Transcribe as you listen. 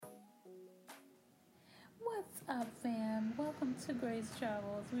up, fam? Welcome to Grace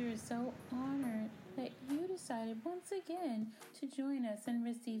Travels. We are so honored that you decided once again to join us in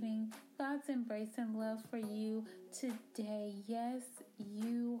receiving God's embrace and love for you today. Yes,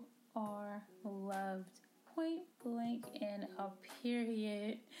 you are loved. Point blank and a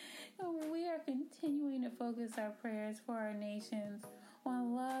period. We are continuing to focus our prayers for our nations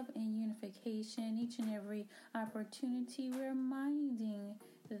on love and unification. Each and every opportunity, we're minding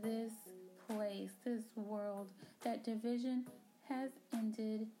this place, this world, that division has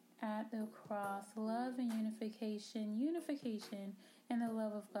ended at the cross. Love and unification and the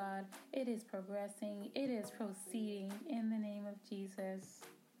love of God, it is progressing, it is proceeding in the name of Jesus.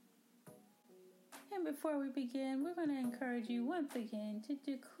 And before we begin, we're going to encourage you once again to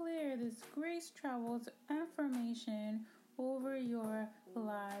declare this Grace Travels affirmation over your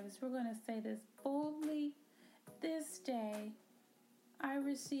lives. We're going to say this boldly. This day, I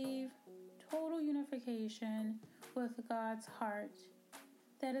receive total unification with God's heart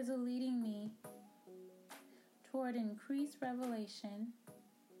that is leading me toward increased revelation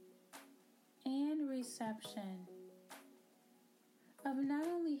and reception of not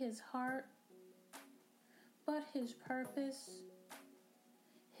only His heart, but His purpose,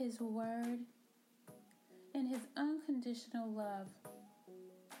 His word, and His unconditional love,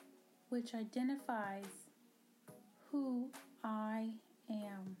 which identifies who I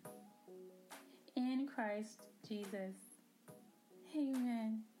am in Christ Jesus.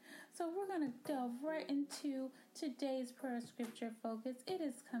 Amen. So we're going to delve right into today's prayer scripture focus. It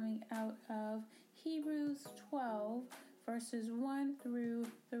is coming out of Hebrews 12, verses 1 through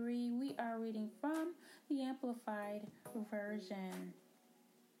 3. We are reading from the Amplified Version.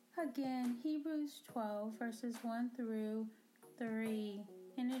 Again, Hebrews 12, verses 1 through 3.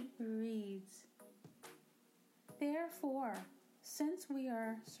 And it reads, "Therefore, since we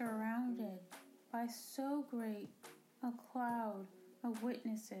are surrounded by so great a cloud of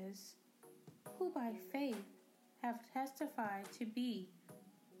witnesses, who by faith have testified to be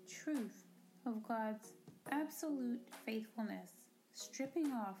truth of God's absolute faithfulness,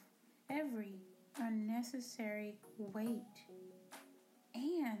 stripping off every unnecessary weight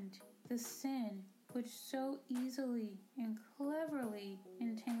and the sin which so easily and cleverly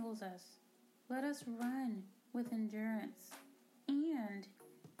entangles us, let us run with endurance and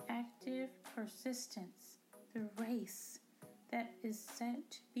active persistence the race that is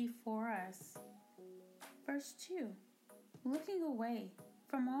set before us." Verse 2, "Looking away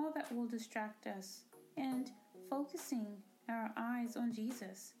from all that will distract us and focusing our eyes on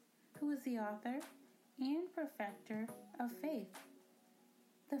Jesus, who is the author and perfecter of faith,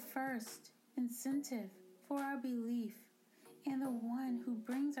 the first incentive for our belief and the one who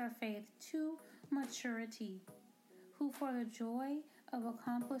brings our faith to maturity, who for the joy of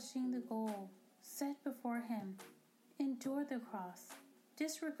accomplishing the goal set before Him endured the cross,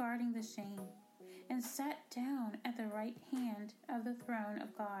 disregarding the shame, and sat down at the right hand of the throne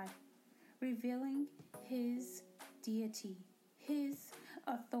of God, revealing His deity, His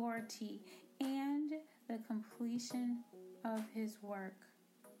authority, and the completion of His work."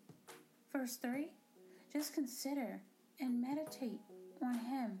 Verse 3, "Just consider and meditate on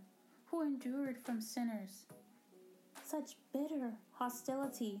Him who endured from sinners such bitter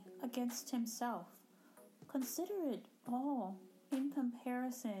hostility against Himself. Consider it all in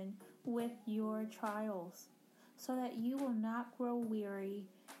comparison with your trials, so that you will not grow weary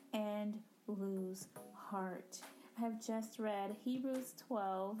and lose heart." I have just read Hebrews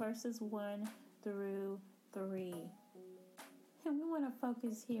 12, verses 1 through 3. And we want to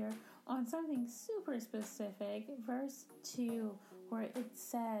focus here on something super specific, verse 2, where it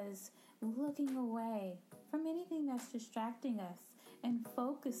says, looking away from anything that's distracting us and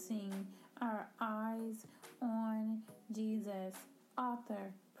focusing our eyes on Jesus,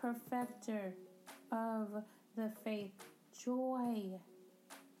 author, perfecter of the faith. Joy.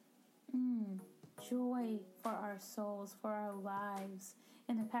 Joy for our souls, for our lives.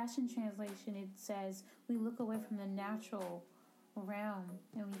 In the Passion Translation, it says, we look away from the natural realm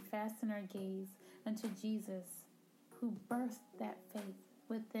and we fasten our gaze unto Jesus, who birthed that faith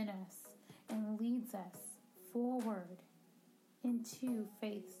within us and leads us forward into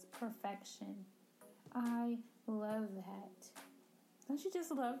faith's perfection. I love that. Don't you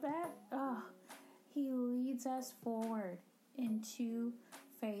just love that? Oh, He leads us forward into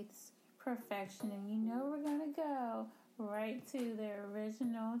faith's perfection. And you know we're going to go right to the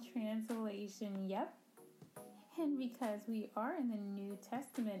original translation. Yep. And because we are in the New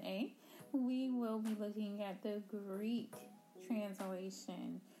Testament, we will be looking at the Greek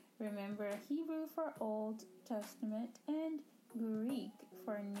translation. Remember, Hebrew for Old Testament and Greek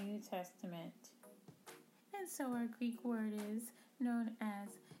for New Testament. And so our Greek word is known as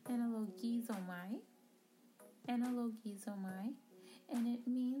analogizomai, and it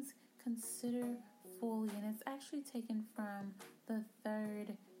means consider fully, and it's actually taken from the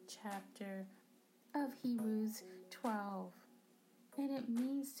 3rd chapter of Hebrews 12, and it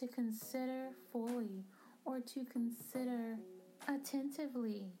means to consider fully or to consider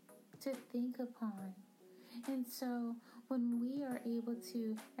attentively, to think upon. And so when we are able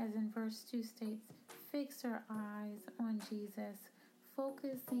to, as in verse 2 states, fix our eyes on Jesus,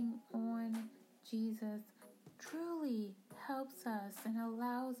 focusing on Jesus truly helps us and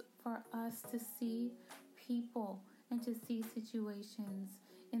allows for us to see people and to see situations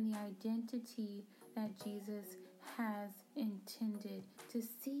in the identity that Jesus has intended, to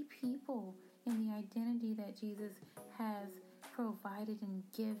see people in the identity that Jesus has provided and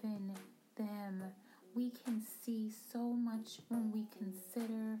given them. We can see so much when we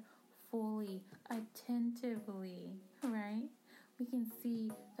consider fully, attentively, right? We can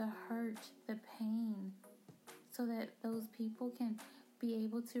see the hurt, the pain, so that those people can be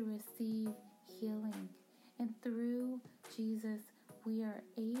able to receive healing. And through Jesus, we are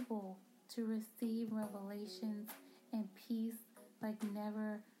able to receive revelations and peace like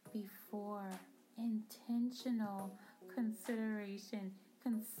never before. Intentional consideration,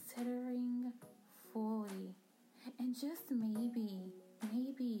 considering fully. And just maybe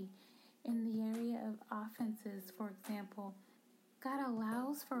in the area of offenses, for example, God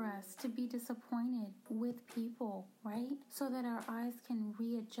allows for us to be disappointed with people, right? So that our eyes can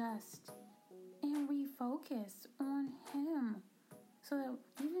readjust and refocus on Him. So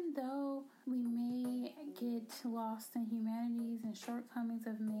that even though we may get lost in humanities and shortcomings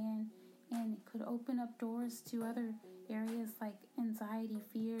of man, and it could open up doors to other areas like anxiety,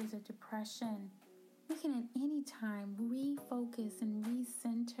 fears, or depression, we can at any time refocus and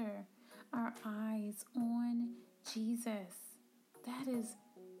recenter our eyes on Jesus. That is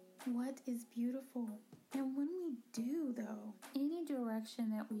what is beautiful. And when we do, though, any direction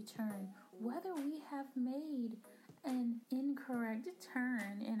that we turn, whether we have made an incorrect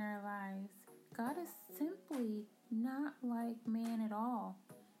turn in our lives, God is simply not like man at all.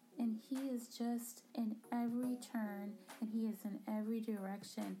 And He is just in every turn, and He is in every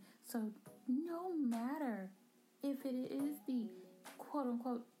direction. So no matter if it is the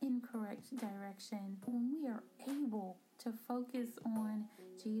quote-unquote incorrect direction, when we are able to focus on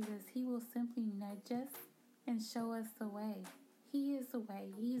Jesus, He will simply nudge us and show us the way. He is the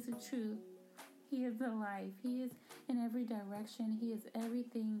way. He is the truth. He is the life. He is in every direction. He is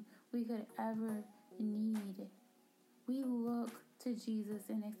everything we could ever need. We look to Jesus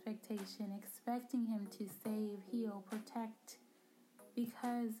in expectation, expecting Him to save, heal, protect,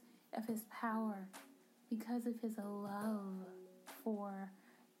 because of His power, because of His love for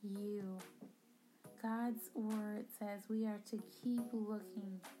you. God's word says we are to keep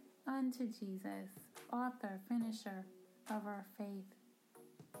looking unto Jesus, author, finisher of our faith.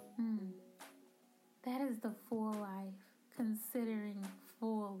 That is the full life, considering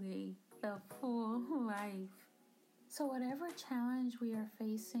fully the full life. So whatever challenge we are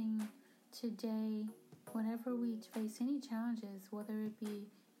facing today, whenever we face any challenges, whether it be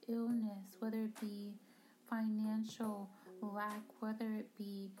illness, whether it be financial lack, whether it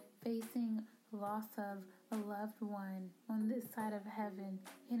be facing loss of a loved one on this side of heaven,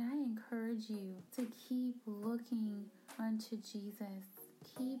 and I encourage you to keep looking unto Jesus.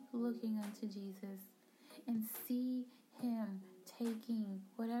 Keep looking unto Jesus and see Him taking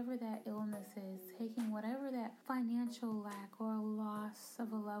whatever that illness is, taking whatever that financial lack or loss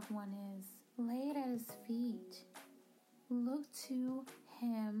of a loved one is. Lay it at His feet. Look to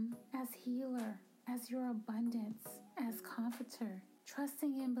Him as healer, as your abundance, as comforter,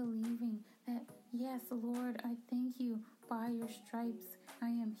 trusting and believing that, yes, Lord, I thank you. By your stripes I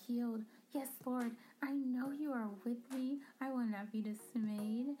am healed. Yes, Lord, I know you are with me. I will not be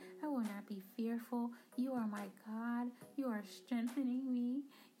dismayed. I will not be fearful. You are my God. You are strengthening me.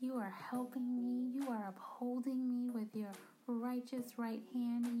 You are helping me. You are upholding me with your righteous right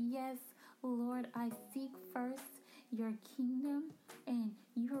hand. Yes, Lord, I seek first your kingdom and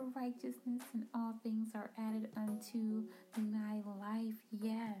your righteousness, and all things are added unto my life.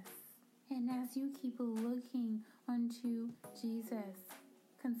 Yes. And as you keep looking unto Jesus,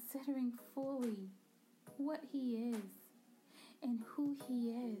 considering fully what He is and who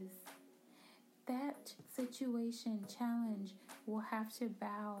He is, that situation, challenge will have to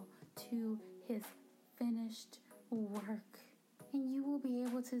bow to His finished work. And you will be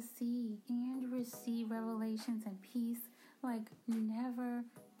able to see and receive revelations and peace like never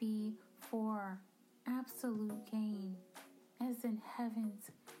before. Absolute gain, as in heaven's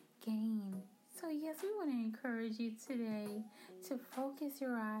gain. So yes, we want to encourage you today to focus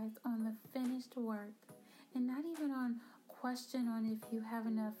your eyes on the finished work and not even on question on if you have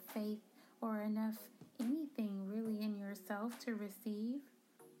enough faith or enough anything really in yourself to receive.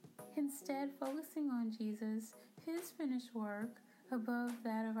 Instead, focusing on Jesus, his finished work above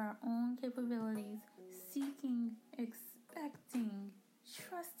that of our own capabilities, seeking, expecting,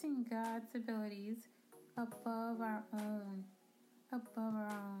 trusting God's abilities above our own.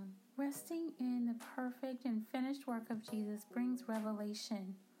 Resting in the perfect and finished work of Jesus brings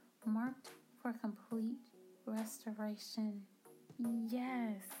revelation, marked for complete restoration.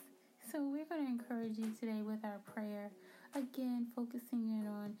 Yes. So we're going to encourage you today with our prayer. Again, focusing in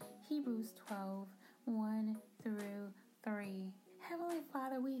on Hebrews 12, 1 through 3. Heavenly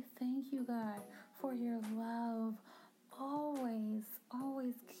Father, we thank you, God, for your love, always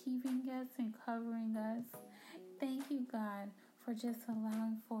keeping us and covering us. Thank you, God, for just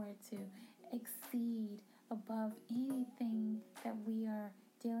allowing for it to exceed above anything that we are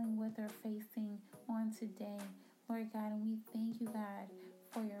dealing with or facing on today. Lord God, and we thank you, God,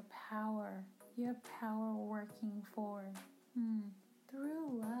 for your power working forward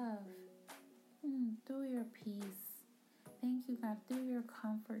through love, through your peace. Thank you, God, through your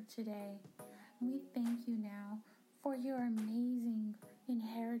comfort today. We thank you now for your amazing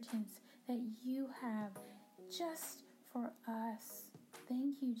inheritance that you have just for us.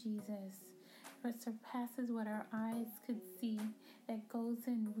 Thank you, Jesus, for it surpasses what our eyes could see, that goes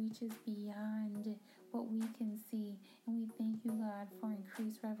and reaches beyond what we can see. And we thank you, God, for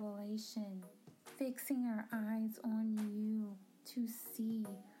increased revelation, fixing our eyes on you to see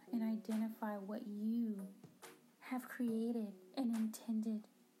and identify what you have created and intended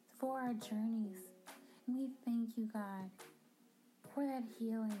for our journeys. And we thank you, God, for that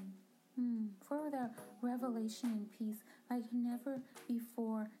healing, for the revelation and peace like never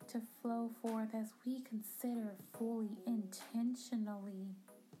before to flow forth as we consider fully, intentionally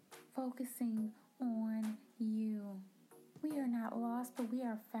focusing on you. We are not lost, but we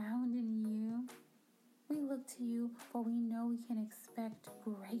are found in you. We look to you, for we know we can expect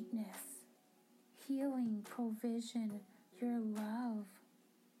greatness, healing, provision, your love,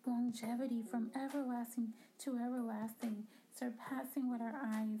 longevity from everlasting to everlasting, surpassing what our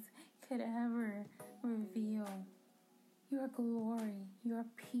eyes could ever reveal. Your glory, your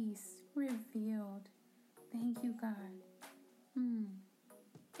peace revealed. Thank you, God.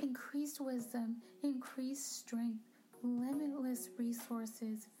 Increased wisdom, increased strength, limitless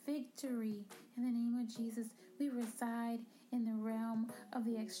resources, victory. In the name of Jesus, we reside in the realm of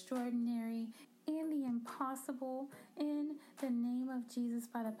the extraordinary and the impossible. In the name of Jesus,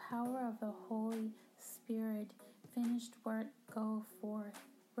 by the power of the Holy Spirit, finished work go forth.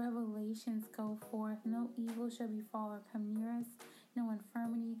 Revelations go forth. No evil shall befall or come near us. No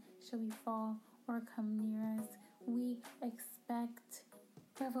infirmity shall befall or come near us. We expect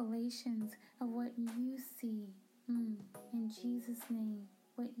revelations of what you see. In Jesus' name,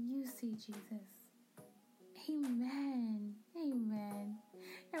 what you see, Jesus. Amen. Amen.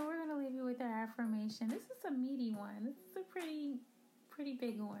 And we're going to leave you with our affirmation. This is a meaty one. This is a pretty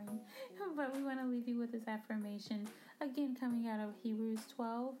big one. But we want to leave you with this affirmation. Again, coming out of Hebrews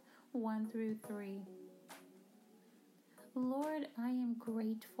 12, 1 through 3. Lord, I am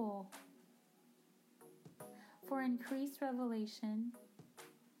grateful for increased revelation,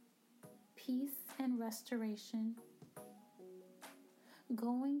 peace, and restoration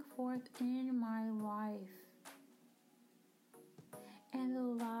going forth in my life and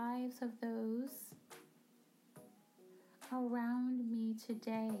the lives of those around me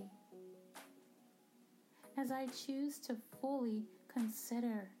today, as I choose to fully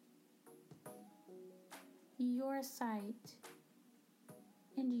consider your sight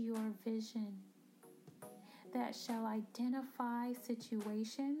and your vision that shall identify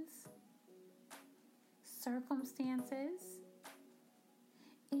situations, circumstances,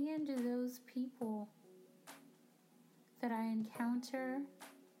 and those people that I encounter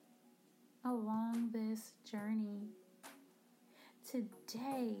along this journey.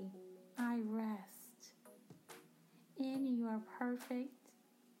 Today, I rest in your perfect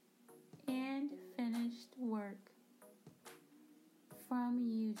and finished work from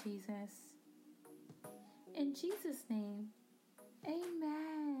you, Jesus. In Jesus' name,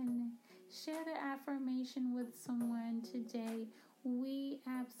 amen. Share the affirmation with someone today. We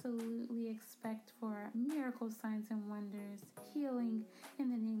absolutely expect for miracles, signs, and wonders, healing in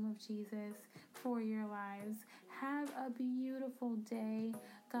the name of Jesus for your lives. Have a beautiful day.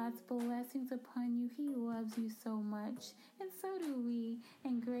 God's blessings upon you. He loves you so much, and so do we.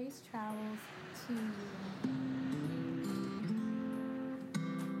 And grace travels to you.